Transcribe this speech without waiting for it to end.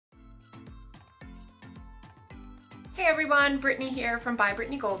Hey everyone, Brittany here from By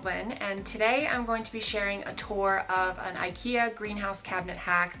Brittany Goldwyn, and today I'm going to be sharing a tour of an Ikea greenhouse cabinet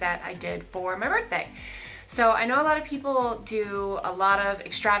hack that I did for my birthday. So I know a lot of people do a lot of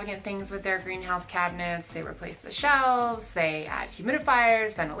extravagant things with their greenhouse cabinets. They replace the shelves, they add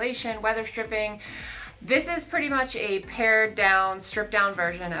humidifiers, ventilation, weather stripping. This is pretty much a pared down, stripped down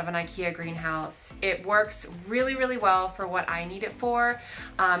version of an Ikea greenhouse. It works really, really well for what I need it for.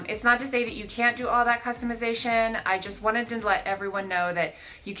 It's not to say that you can't do all that customization. I just wanted to let everyone know that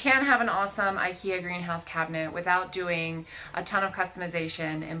you can have an awesome Ikea greenhouse cabinet without doing a ton of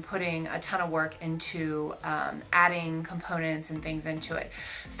customization and putting a ton of work into adding components and things into it.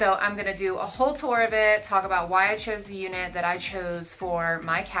 So I'm gonna do a whole tour of it, talk about why I chose the unit that I chose for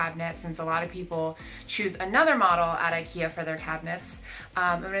my cabinet, since a lot of people choose another model at Ikea for their cabinets.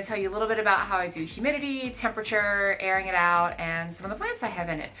 I'm going to tell you a little bit about how I do humidity, temperature, airing it out, and some of the plants I have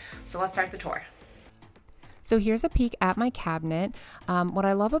in it. So let's start the tour. So here's a peek at my cabinet. What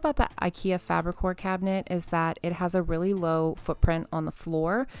I love about the Ikea Fabrikor cabinet is that it has a really low footprint on the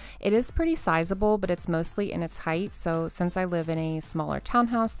floor. It is pretty sizable, but it's mostly in its height. So since I live in a smaller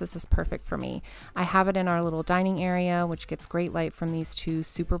townhouse, this is perfect for me. I have it in our little dining area, which gets great light from these two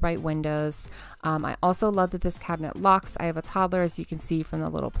super bright windows. I also love that this cabinet locks. I have a toddler, as you can see from the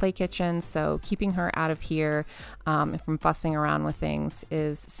little play kitchen, so keeping her out of here from fussing around with things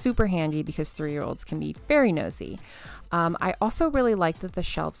is super handy because 3-year-olds can be very nosy. I also really like that the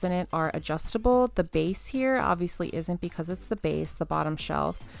shelves in it are adjustable. The base here obviously isn't because it's the base, the bottom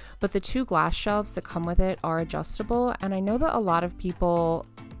shelf, but the two glass shelves that come with it are adjustable. And I know that a lot of people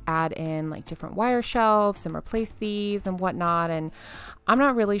add in like different wire shelves and replace these and whatnot, and I'm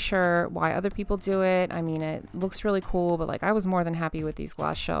not really sure why other people do it. I mean, it looks really cool, but like I was more than happy with these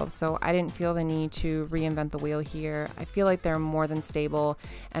glass shelves, so I didn't feel the need to reinvent the wheel here. I feel like they're more than stable,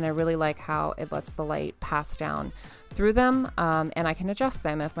 and I really like how it lets the light pass down through them, and I can adjust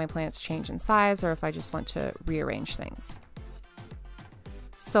them if my plants change in size or if I just want to rearrange things.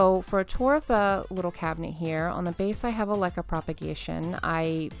 So for a tour of the little cabinet here, on the base I have a leca propagation.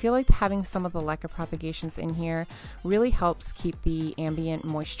 I feel like having some of the leca propagations in here really helps keep the ambient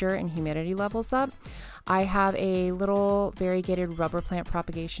moisture and humidity levels up. I have a little variegated rubber plant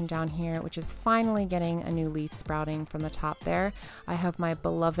propagation down here, which is finally getting a new leaf sprouting from the top there. I have my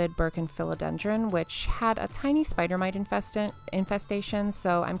beloved Birkin philodendron, which had a tiny spider mite infestation,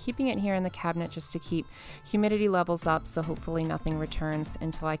 so I'm keeping it here in the cabinet just to keep humidity levels up, so hopefully nothing returns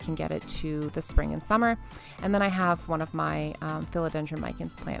until I can get it to the spring and summer. And then I have one of my philodendron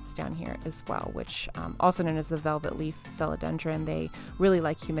micans plants down here as well, which also known as the velvet leaf philodendron. They really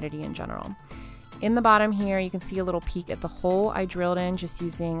like humidity in general. In the bottom here, you can see a little peek at the hole I drilled in just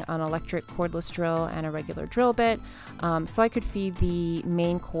using an electric cordless drill and a regular drill bit. So I could feed the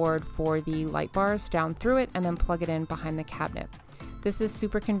main cord for the light bars down through it and then plug it in behind the cabinet. This is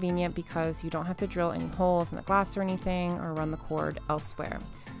super convenient because you don't have to drill any holes in the glass or anything or run the cord elsewhere.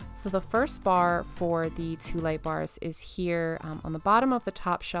 So the first bar for the two light bars is here on the bottom of the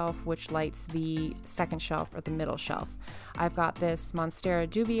top shelf, which lights the second shelf or the middle shelf. I've got this Monstera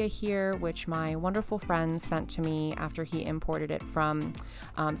dubia here, which my wonderful friend sent to me after he imported it from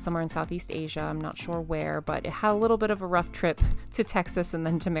somewhere in Southeast Asia. I'm not sure where, but it had a little bit of a rough trip to Texas and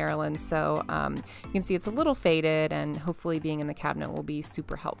then to Maryland. So you can see it's a little faded, and hopefully being in the cabinet will be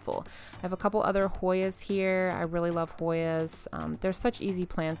super helpful. I have a couple other Hoyas here. I really love Hoyas. They're such easy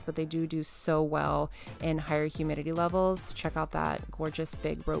plants, but they do so well in higher humidity levels. Check out that gorgeous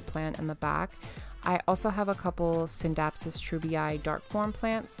big rope plant in the back. I also have a couple Syndapsis trubii dark form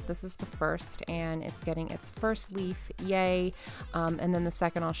plants. This is the first, and it's getting its first leaf, yay. And then the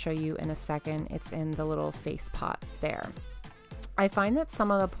second I'll show you in a second. It's in the little face pot there. I find that some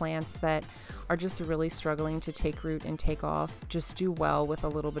of the plants that are just really struggling to take root and take off just do well with a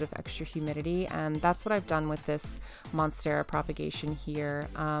little bit of extra humidity, and that's what I've done with this Monstera propagation here.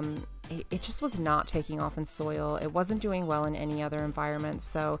 It just was not taking off in soil. It wasn't doing well in any other environment,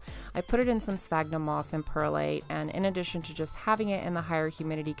 so I put it in some sphagnum moss and perlite, and in addition to just having it in the higher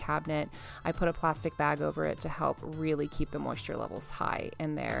humidity cabinet, I put a plastic bag over it to help really keep the moisture levels high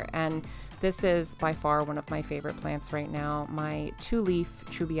in there. And this is by far one of my favorite plants right now, my 2-leaf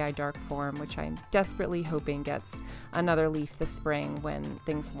trubii dark form, which I'm desperately hoping gets another leaf this spring when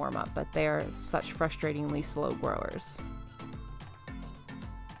things warm up, but they are such frustratingly slow growers.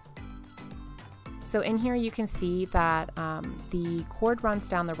 So in here you can see that the cord runs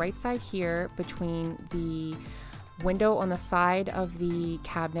down the right side here between the window on the side of the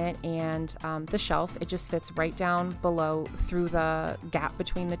cabinet and the shelf. It just fits right down below through the gap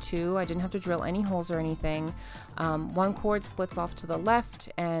between the two. I didn't have to drill any holes or anything. One cord splits off to the left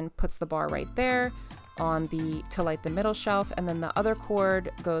and puts the bar right there. to light the middle shelf, and then the other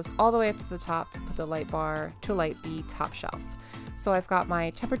cord goes all the way up to the top to put the light bar to light the top shelf. So I've got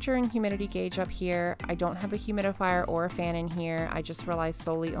my temperature and humidity gauge up here. I don't have a humidifier or a fan in here. I just rely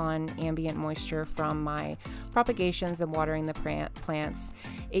solely on ambient moisture from my propagations and watering the plants.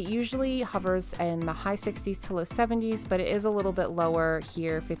 It usually hovers in the high 60s to low 70s, but it is a little bit lower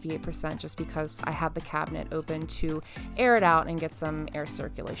here, 58%, just because I have the cabinet open to air it out and get some air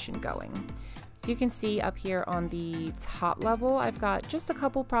circulation going. So you can see up here on the top level, I've got just a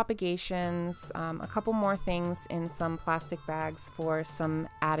couple propagations, a couple more things in some plastic bags for some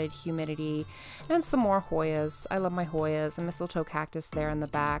added humidity, and some more Hoyas. I love my Hoyas, a mistletoe cactus there in the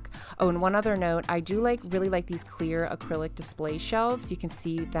back. Oh, and one other note, I do really like these clear acrylic display shelves. You can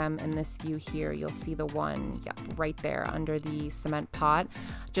see them in this view here. You'll see the one, right there under the cement pot,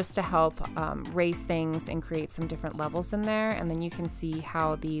 just to help raise things and create some different levels in there. And then you can see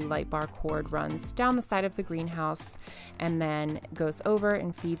how the light bar cord runs down the side of the greenhouse and then goes over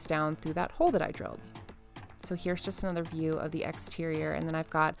and feeds down through that hole that I drilled. So here's just another view of the exterior, and then I've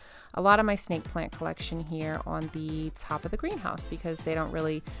got a lot of my snake plant collection here on the top of the greenhouse because they don't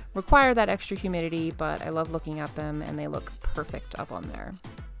really require that extra humidity, but I love looking at them and they look perfect up on there.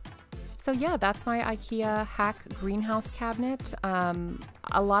 So yeah, that's my IKEA hack greenhouse cabinet.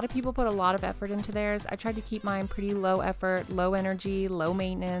 A lot of people put a lot of effort into theirs. I tried to keep mine pretty low effort, low energy, low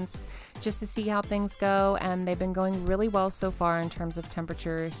maintenance, just to see how things go, and they've been going really well so far in terms of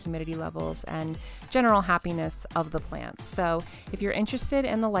temperature, humidity levels, and general happiness of the plants. So if you're interested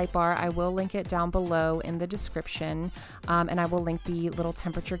in the light bar, I will link it down below in the description, and I will link the little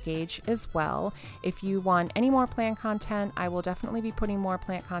temperature gauge as well. If you want any more plant content, I will definitely be putting more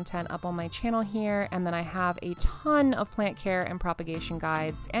plant content up on my channel here, and then I have a ton of plant care and propagation guides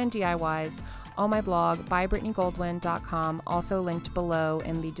and DIYs on my blog bybrittanygoldwyn.com, also linked below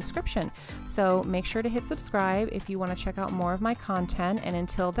in the description. So make sure to hit subscribe if you want to check out more of my content, and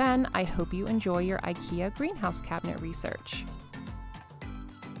until then, I hope you enjoy your IKEA greenhouse cabinet research.